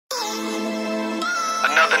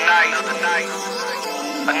Another night, another life,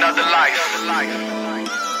 another night,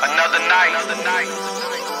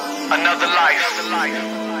 another life.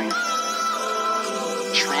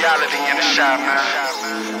 It's reality in the shop, man.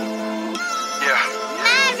 Yeah.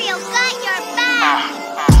 Mario got your back.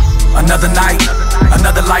 Another night,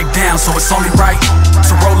 another life down, so it's only right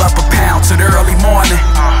to roll up a pound to the early morning.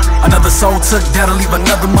 Another soul took, that'll leave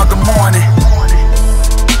another mother mourning.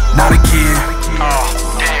 Not again.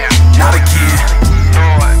 Not again.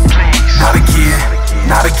 Lord, please. Not again.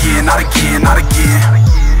 Not again. Not again. Not again.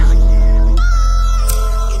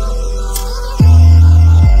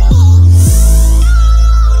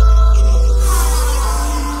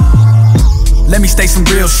 Let me state some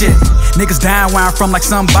real shit. Niggas dying where I'm from like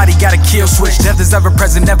somebody got a kill switch. Death is ever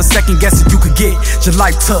present, never second guess it. You could get your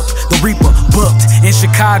life took, the reaper booked. In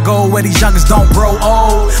Chicago where these youngers don't grow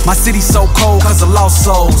old. My city's so cold cause of lost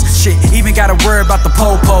souls. Shit, even gotta worry about the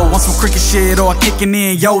po-po. Want some cricket shit or kicking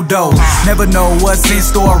in yo-do. Never know what's in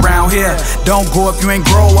store around here. Don't go if you ain't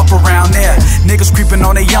grow up around there. Niggas creeping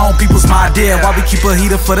on their own people's my dear. Why we keep a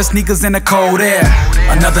heater for the sneakers in the cold air.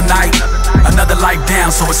 Another night, another life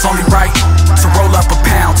down, so it's only right to roll up a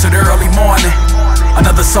pound to the early morning.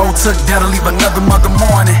 Another soul took, that'll leave another mother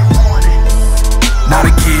mourning. Not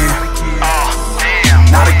again.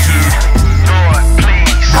 Not again. Lord,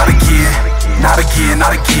 please. Not again. Not again.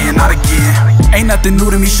 Not again. Not again. Ain't nothing new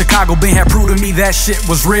to me, Chicago been here proved to me that shit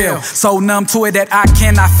was real. So numb to it that I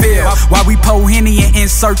cannot feel. While we pour Henny and in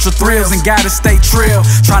search of thrills and gotta stay trill.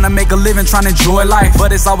 Trying to make a living, trying to enjoy life,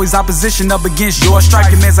 but it's always opposition up against your strike.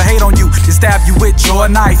 Demands a hate on you, to stab you with your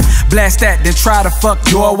knife. Blast that, then try to fuck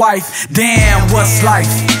your wife. Damn, what's life?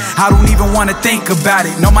 I don't even wanna think about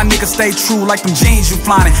it. Know my niggas stay true like them jeans you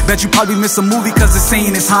flaunting. Bet you probably miss a movie cause the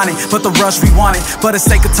scene is haunted. But the rush we want it, for the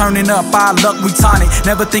sake of turning up, our luck we tonic.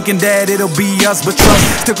 Never thinking that it'll be us, but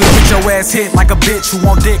trust, still could get your ass hit like a bitch who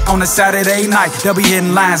want dick on a Saturday night. They'll be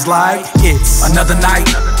hitting lines like it's another night,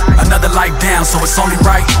 another life down, so it's only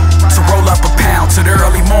right to roll up a pound to the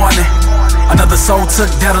early morning. Another soul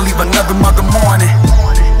took, that'll leave another mother mourning.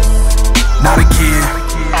 Not again.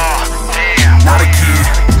 Not again.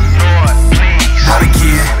 Lord, please. Not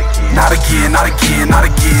again. Not again. Not again. Not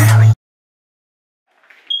again.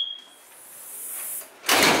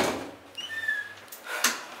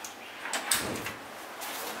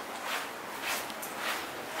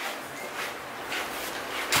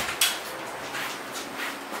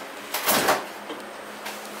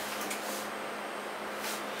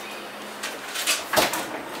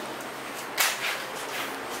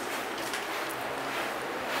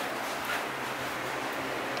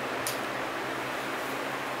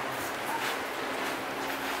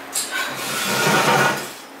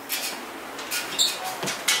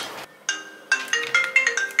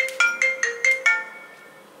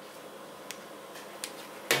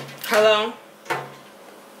 Hello?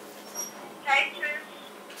 Hey,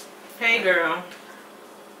 Trish. Hey, girl.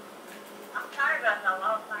 I'm sorry about the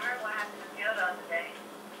loss. I heard what happened to L.O.U.D the other day.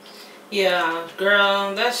 Yeah,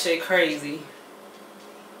 girl, that shit crazy.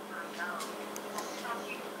 I know. Don't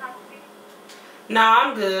keep you company? Nah,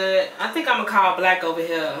 I'm good. I think I'm gonna call Black over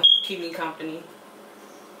here. Keep me company.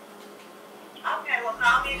 Okay, well,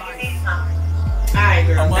 call me if you need something. Alright,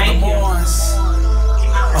 girl. Thank you.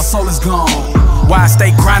 Our soul is gone. Why I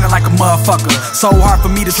stay grinding like a motherfucker? So hard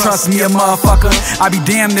for me to trust me a motherfucker. I be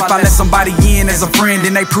damned if I let somebody in as a friend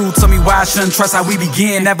and they prove to me why I shouldn't trust how we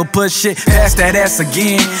begin. Never put shit past that ass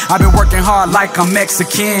again. I've been working hard like I'm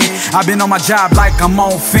Mexican. I've been on my job like I'm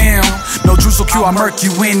on film. No juice or Q, I murk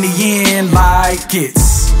you in the end like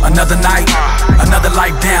it's another night, another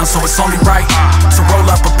life down, so it's only right to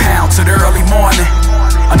roll up a pound to the early morning.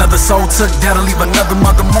 Another soul took, that'll leave another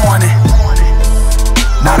mother mourning.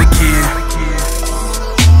 Not again.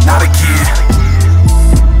 Not again.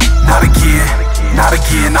 Not again. Not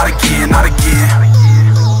again. Not again. Not again.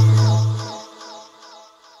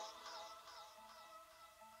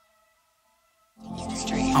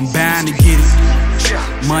 I'm bound to get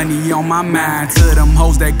it. Money on my mind. To them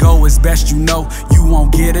hoes that go as best you know. You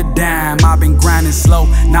won't get a dime. I've been grinding slow,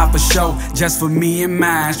 not for show, just for me and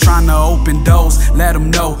mine. Trying to open doors, let them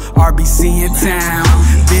know RBC in town.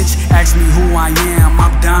 Bitch, ask me who I am,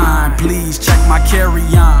 I'm dying. Please check my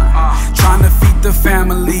carry-on. Trying to feed the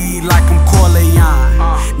family like I'm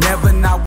Corleone. Never not